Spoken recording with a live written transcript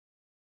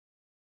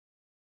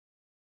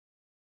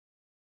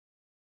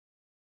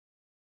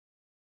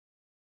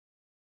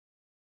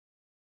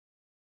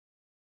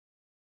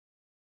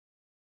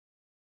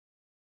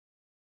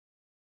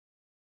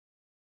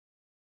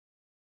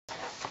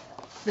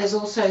There's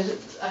also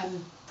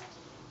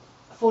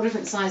 4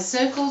 different size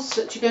circles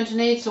that you're going to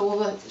need, so all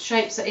the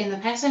shapes are in the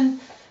pattern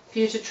for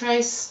you to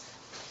trace.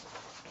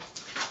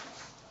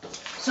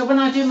 So when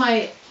I do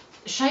my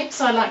shapes,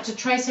 I like to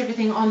trace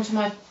everything onto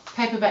my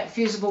paperback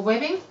fusible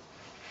webbing,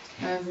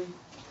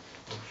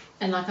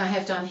 and like I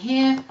have done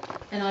here,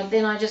 and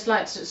then I just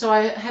like to, so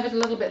I have it a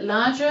little bit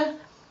larger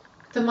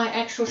than my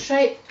actual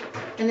shape,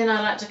 and then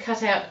I like to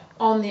cut out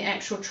on the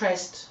actual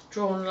traced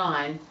drawn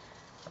line,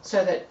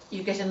 so that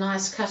you get a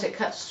nice cut. It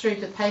cuts through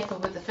the paper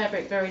with the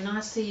fabric very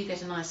nicely, you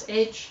get a nice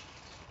edge,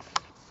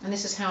 and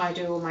this is how I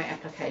do all my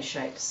applique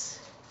shapes.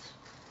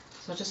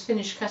 So I'll just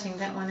finish cutting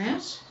that one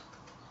out,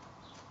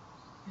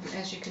 and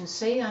as you can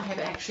see, I have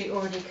actually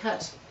already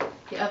cut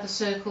the other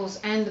circles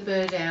and the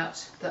bird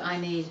out that I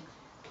need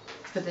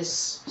for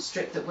this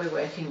strip that we're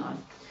working on.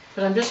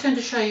 But I'm just going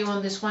to show you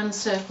on this one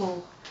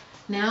circle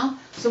now.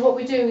 So what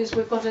we do is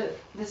we've got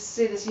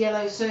this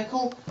yellow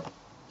circle.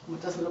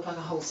 It doesn't look like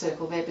a whole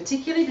circle there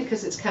particularly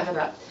because it's covered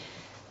up.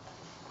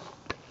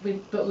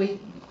 But we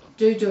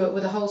do it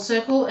with a whole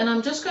circle, and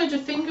I'm just going to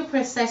finger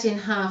press that in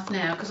half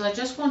now because I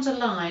just want a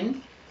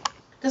line.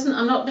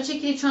 I'm not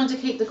particularly trying to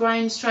keep the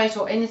grain straight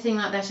or anything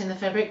like that in the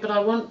fabric, but I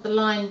want the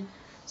line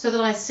so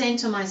that I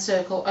centre my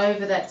circle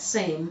over that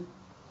seam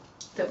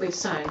that we've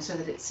sewn so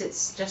that it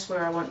sits just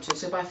where I want to.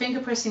 So by finger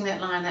pressing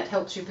that line, that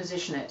helps you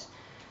position it.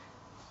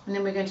 And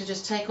then we're going to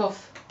just take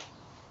off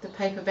the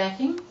paper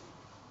backing,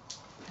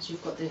 as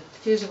you've got the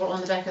fusible on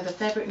the back of the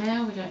fabric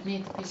now. We don't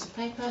need the piece of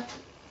paper.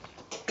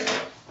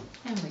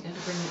 And we're going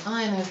to bring the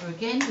iron over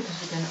again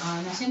because we're going to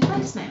iron that in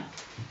place now.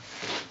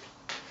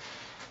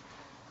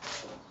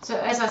 So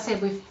as I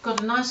said, we've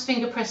got a nice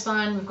finger press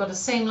line, we've got a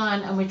seam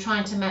line, and we're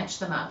trying to match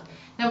them up.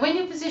 Now when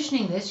you're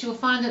positioning this, you'll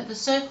find that the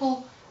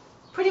circle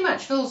pretty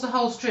much fills the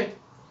whole strip,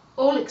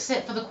 all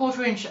except for the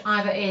 1/4 inch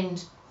either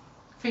end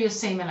for your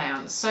seam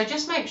allowance. So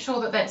just make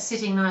sure that that's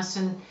sitting nice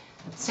and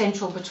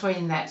central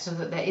between that so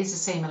that there is a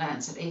seam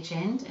allowance at each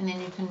end, and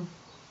then you can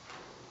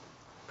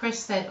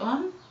press that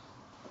on.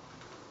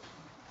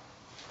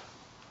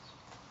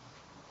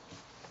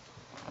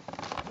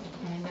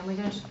 And then we're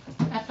going to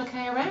applique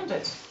around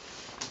it.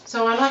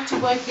 So I like to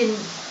work in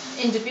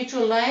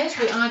individual layers.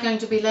 We are going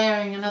to be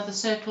layering another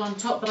circle on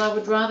top, but I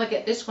would rather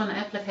get this one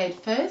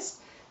appliqued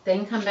first,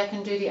 then come back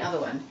and do the other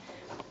one.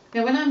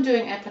 Now when I'm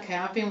doing applique,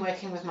 I've been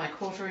working with my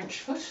 1/4 inch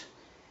foot.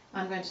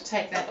 I'm going to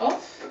take that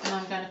off and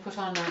I'm going to put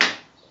on an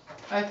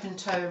open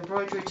toe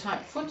embroidery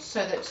type foot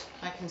so that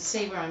I can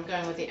see where I'm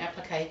going with the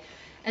applique.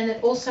 And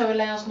it also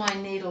allows my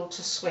needle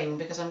to swing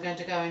because I'm going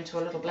to go into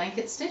a little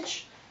blanket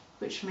stitch,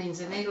 which means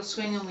a needle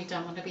swing, and we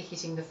don't want to be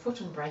hitting the foot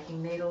and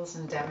breaking needles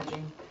and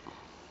damaging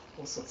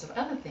all sorts of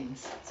other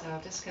things. So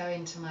I'll just go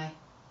into my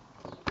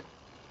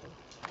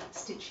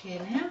stitch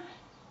here now.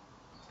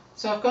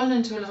 So I've gone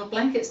into a little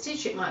blanket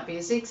stitch. It might be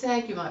a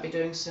zigzag, you might be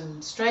doing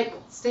some straight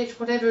stitch,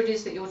 whatever it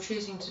is that you're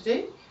choosing to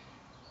do.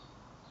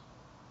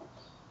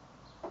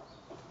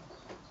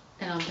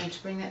 And I'm going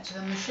to bring that to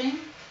the machine,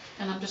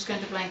 and I'm just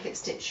going to blanket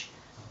stitch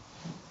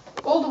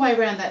all the way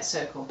around that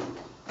circle.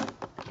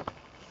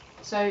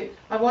 So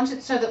I want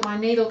it so that my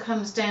needle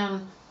comes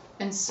down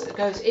and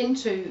goes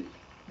into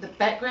the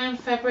background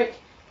fabric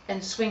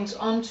and swings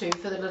onto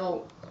for the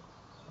little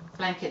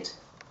blanket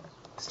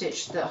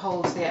stitch that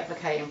holds the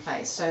applique in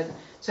place.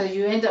 So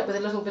you end up with a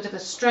little bit of a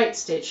straight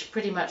stitch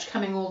pretty much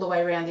coming all the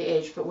way around the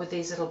edge, but with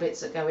these little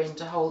bits that go in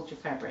to hold your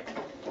fabric.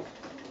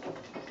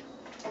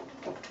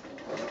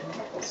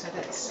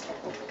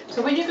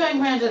 So when you're going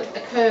around a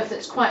curve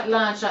that's quite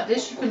large like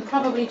this, you can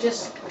probably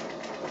just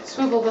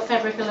swivel the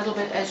fabric a little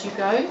bit as you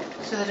go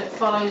so that it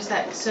follows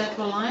that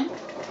circle line.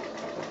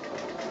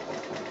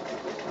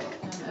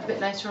 A bit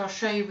later I'll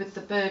show you with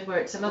the bird where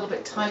it's a little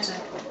bit tighter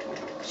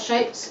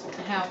shaped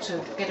how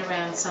to get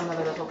around some of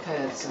the little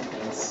curves and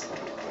things.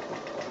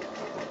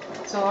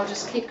 So I'll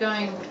just keep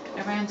going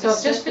around. So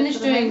I've just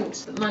finished doing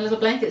my little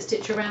blanket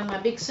stitch around my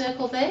big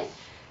circle there,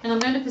 and I'm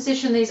going to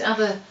position these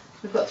other,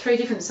 we've got 3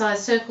 different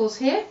size circles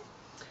here,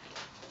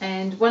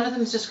 and one of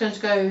them is just going to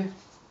go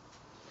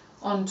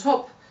on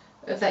top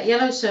of that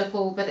yellow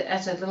circle but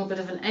at a little bit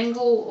of an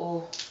angle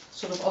or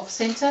sort of off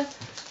center,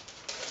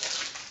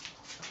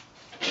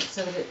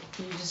 so that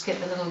you just get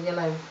the little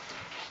yellow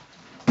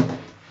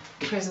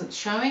crescent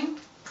showing.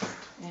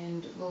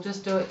 And we'll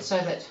just do it so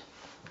that,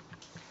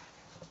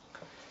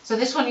 so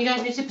this one you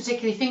don't need to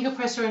particularly finger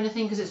press or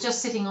anything because it's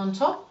just sitting on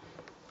top,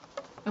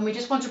 and we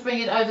just want to bring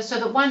it over so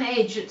that one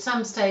edge at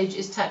some stage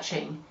is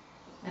touching,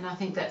 and I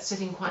think that's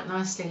sitting quite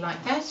nicely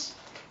like that.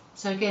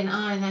 So again,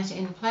 iron that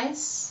in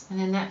place, and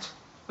then that's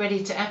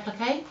ready to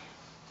applique.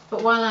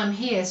 But while I'm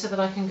here, so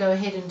that I can go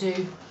ahead and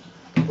do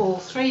all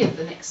 3 of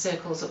the next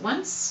circles at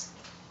once,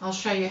 I'll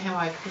show you how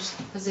I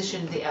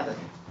positioned the other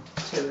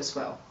 2 as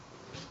well.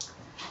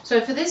 So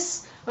for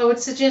this, I would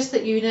suggest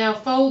that you now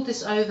fold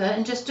this over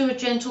and just do a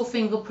gentle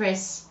finger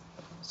press.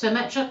 So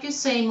match up your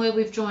seam where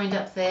we've joined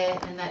up there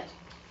and that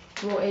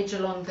raw edge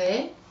along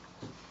there,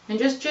 and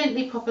just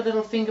gently pop a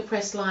little finger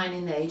press line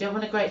in there. You don't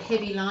want a great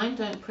heavy line,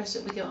 don't press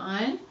it with your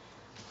iron,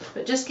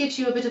 but just gives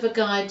you a bit of a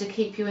guide to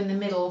keep you in the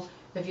middle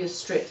of your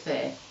strip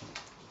there.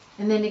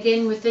 And then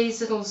again with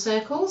these little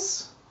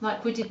circles,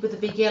 like we did with the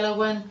big yellow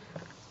one,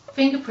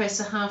 finger press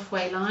a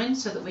halfway line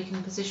so that we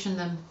can position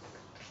them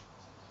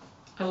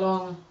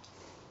along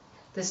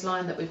this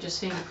line that we've just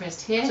finger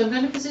pressed here. So I'm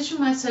going to position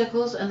my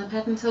circles, and the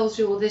pattern tells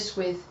you all this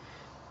with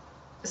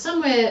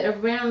somewhere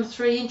around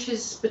 3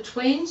 inches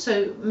between,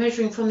 so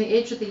measuring from the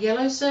edge of the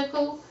yellow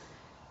circle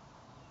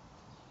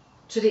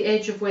to the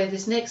edge of where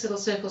this next little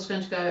circle is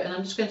going to go, and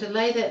I'm just going to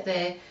lay that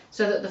there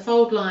so that the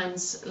fold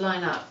lines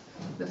line up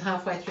with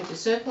halfway through the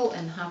circle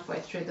and halfway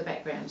through the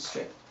background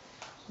strip.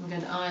 I'm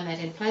going to iron that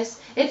in place.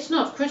 It's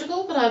not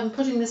critical, but I'm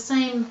putting the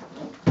same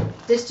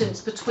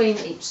distance between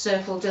each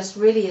circle just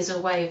really as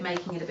a way of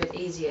making it a bit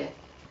easier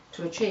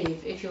to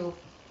achieve. If your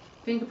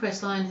finger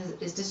press line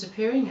is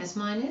disappearing, as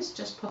mine is,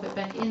 just pop it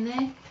back in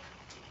there,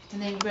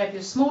 and then grab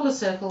your smaller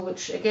circle,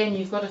 which again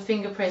you've got a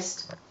finger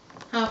pressed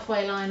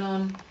halfway line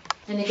on,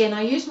 and again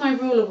I use my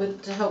ruler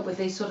to help with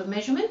these sort of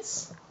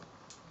measurements.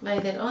 Lay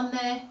that on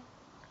there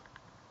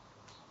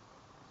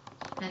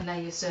and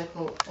lay your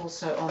circle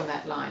also on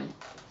that line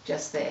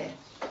just there.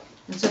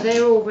 And so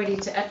they're all ready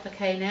to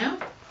applique now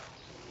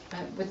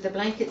with the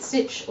blanket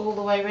stitch all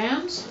the way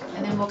around,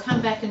 and then we'll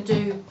come back and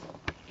do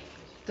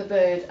the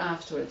bird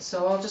afterwards.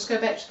 So I'll just go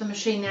back to the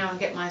machine now and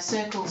get my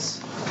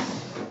circles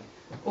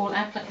all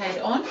appliqued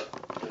on,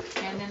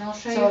 and then I'll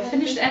show you. So I've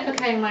finished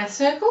appliquing my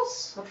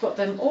circles. I've got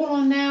them all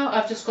on now.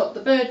 I've just got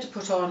the bird to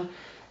put on.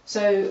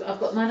 So I've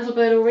got my little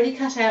bird already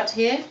cut out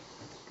here.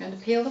 I'm going to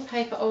peel the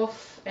paper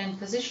off and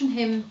position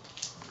him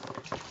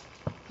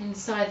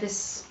inside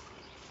this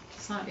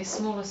slightly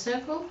smaller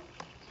circle.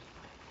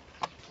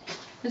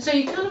 And so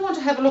you kind of want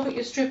to have a look at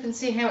your strip and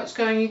see how it's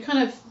going. You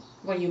kind of,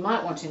 well, you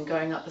might want him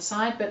going up the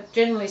side, but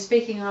generally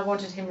speaking I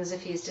wanted him as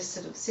if he's just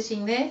sort of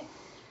sitting there.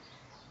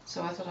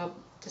 So I thought I'll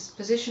just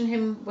position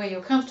him where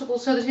you're comfortable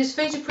so that his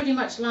feet are pretty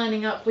much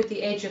lining up with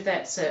the edge of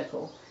that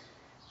circle.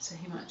 So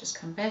he might just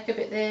come back a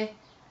bit there,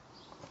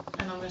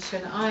 and I'm just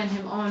going to iron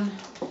him on.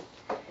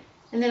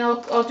 And then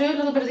I'll do a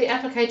little bit of the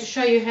applique to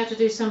show you how to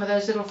do some of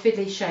those little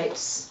fiddly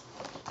shapes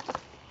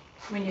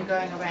when you're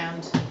going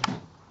around.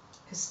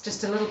 It's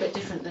just a little bit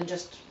different than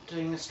just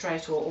doing a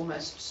straight or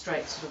almost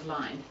straight sort of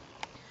line.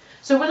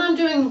 So when I'm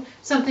doing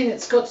something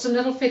that's got some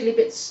little fiddly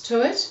bits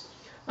to it,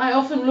 I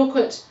often look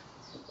at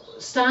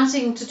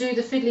starting to do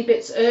the fiddly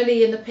bits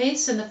early in the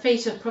piece, and the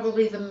feet are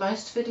probably the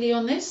most fiddly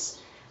on this.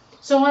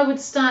 So I would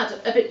start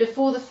a bit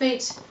before the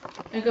feet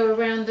and go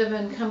around them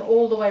and come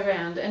all the way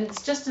around. And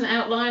it's just an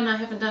outline. I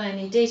haven't done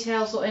any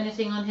details or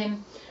anything on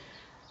him.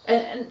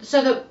 And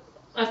so that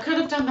I've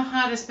kind of done the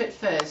hardest bit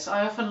first.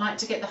 I often like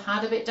to get the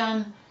harder bit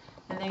done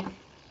and then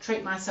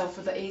treat myself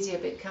with the easier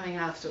bit coming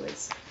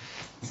afterwards.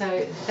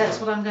 So that's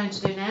what I'm going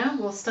to do now.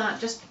 We'll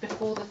start just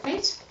before the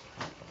feet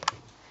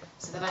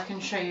so that I can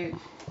show you,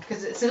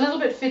 because it's a little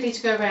bit fiddly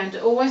to go around.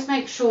 Always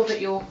make sure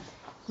that your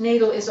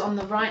needle is on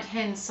the right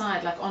hand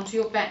side, like onto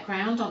your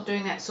background, not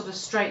doing that sort of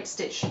straight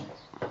stitch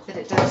that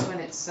it does when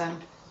it's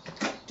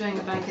doing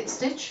a blanket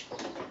stitch.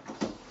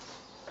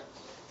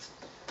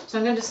 So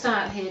I'm going to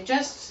start here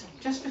just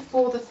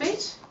before the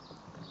feet,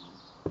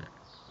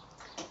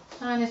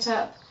 line it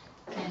up,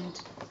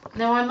 and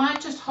now I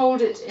might just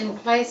hold it in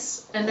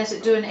place and let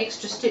it do an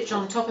extra stitch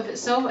on top of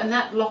itself, and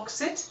that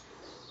locks it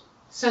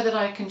so that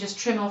I can just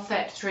trim off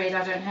that thread.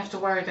 I don't have to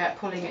worry about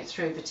pulling it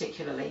through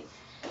particularly.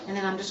 And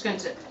then I'm just going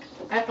to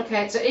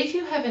applique. So if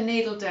you have a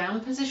needle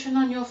down position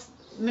on your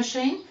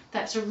machine,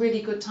 that's a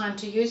really good time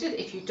to use it.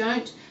 If you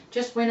don't,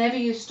 just whenever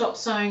you stop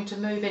sewing to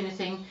move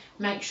anything,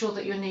 make sure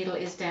that your needle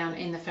is down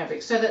in the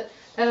fabric, so that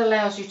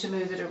allows you to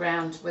move it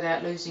around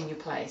without losing your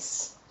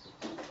place.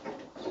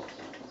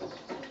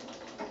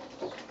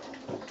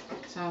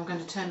 So I'm going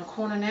to turn the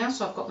corner now,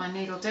 so I've got my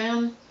needle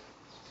down,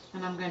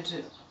 and I'm going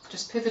to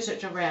just pivot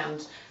it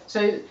around.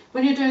 So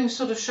when you're doing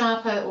sort of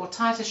sharper or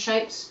tighter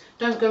shapes,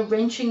 don't go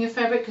wrenching your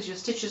fabric, because your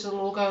stitches will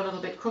all go a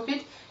little bit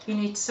crooked. You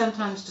need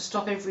sometimes to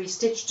stop every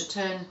stitch to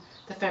turn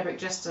the fabric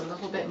just a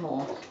little bit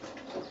more.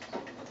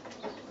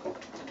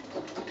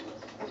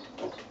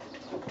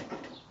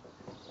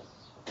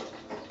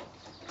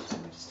 So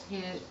just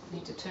here,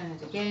 need to turn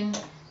it again.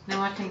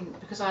 Now I can,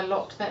 because I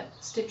locked that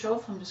stitch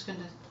off, I'm just going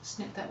to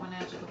snip that one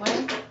out of the way.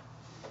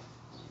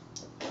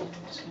 And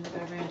I'm just going to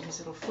go around his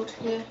little foot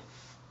here.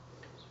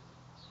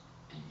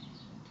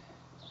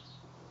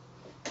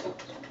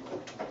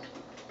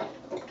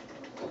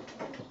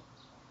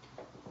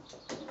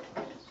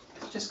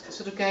 Just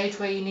sort of gauge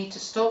where you need to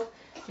stop.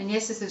 And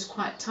yes, this is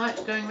quite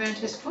tight going around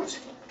his foot,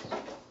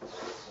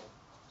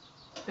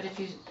 but if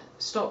you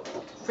stop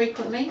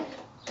frequently,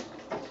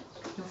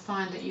 you'll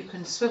find that you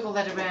can swivel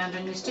that around,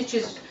 and your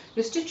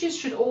stitches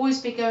should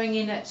always be going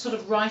in at sort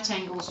of right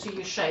angles to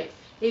your shape,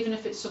 even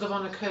if it's sort of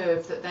on a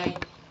curve, that they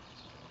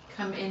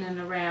come in and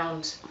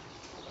around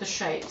the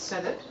shape, so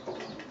that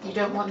you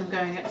don't want them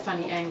going at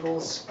funny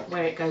angles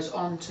where it goes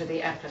onto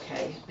the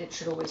applique. It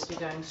should always be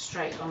going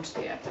straight onto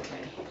the applique.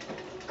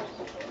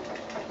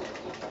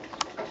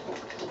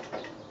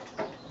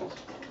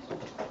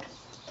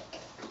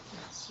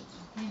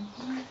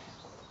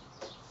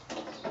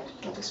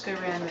 just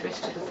go around the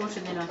rest of the foot,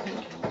 and then I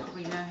think you'll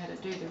probably know how to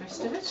do the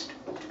rest of it.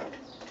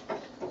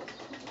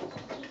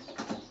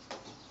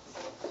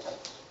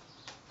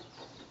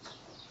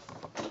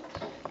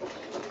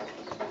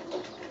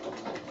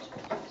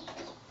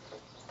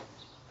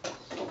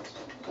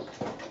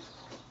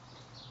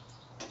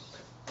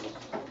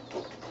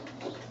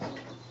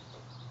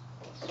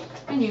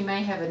 And you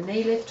may have a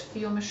knee lift for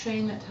your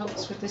machine that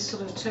helps with this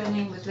sort of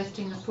turning, with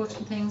lifting the foot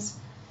and things.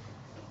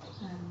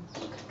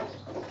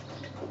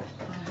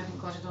 I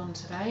haven't got it on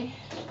today.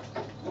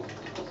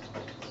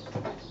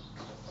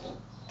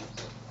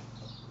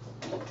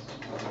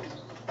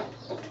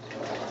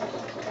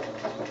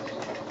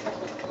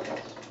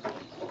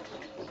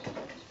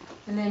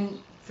 And then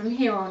from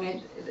here on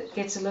it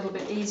gets a little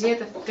bit easier.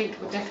 The feet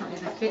were definitely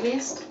the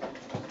fiddliest.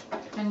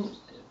 And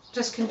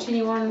just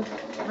continue on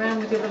around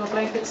with your little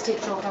blanket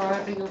stitch, or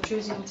however you're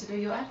choosing to do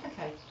your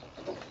applique.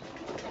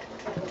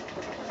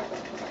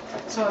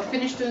 So I've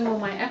finished doing all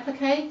my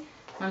applique,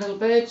 my little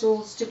birds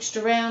all stitched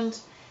around,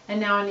 and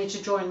now I need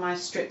to join my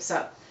strips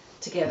up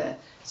together.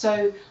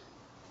 So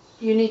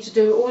you need to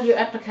do all your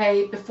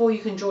applique before you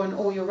can join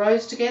all your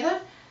rows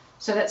together.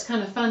 So that's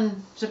kind of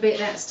fun to be at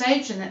that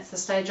stage, and that's the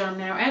stage I'm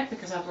now at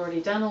because I've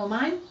already done all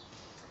mine.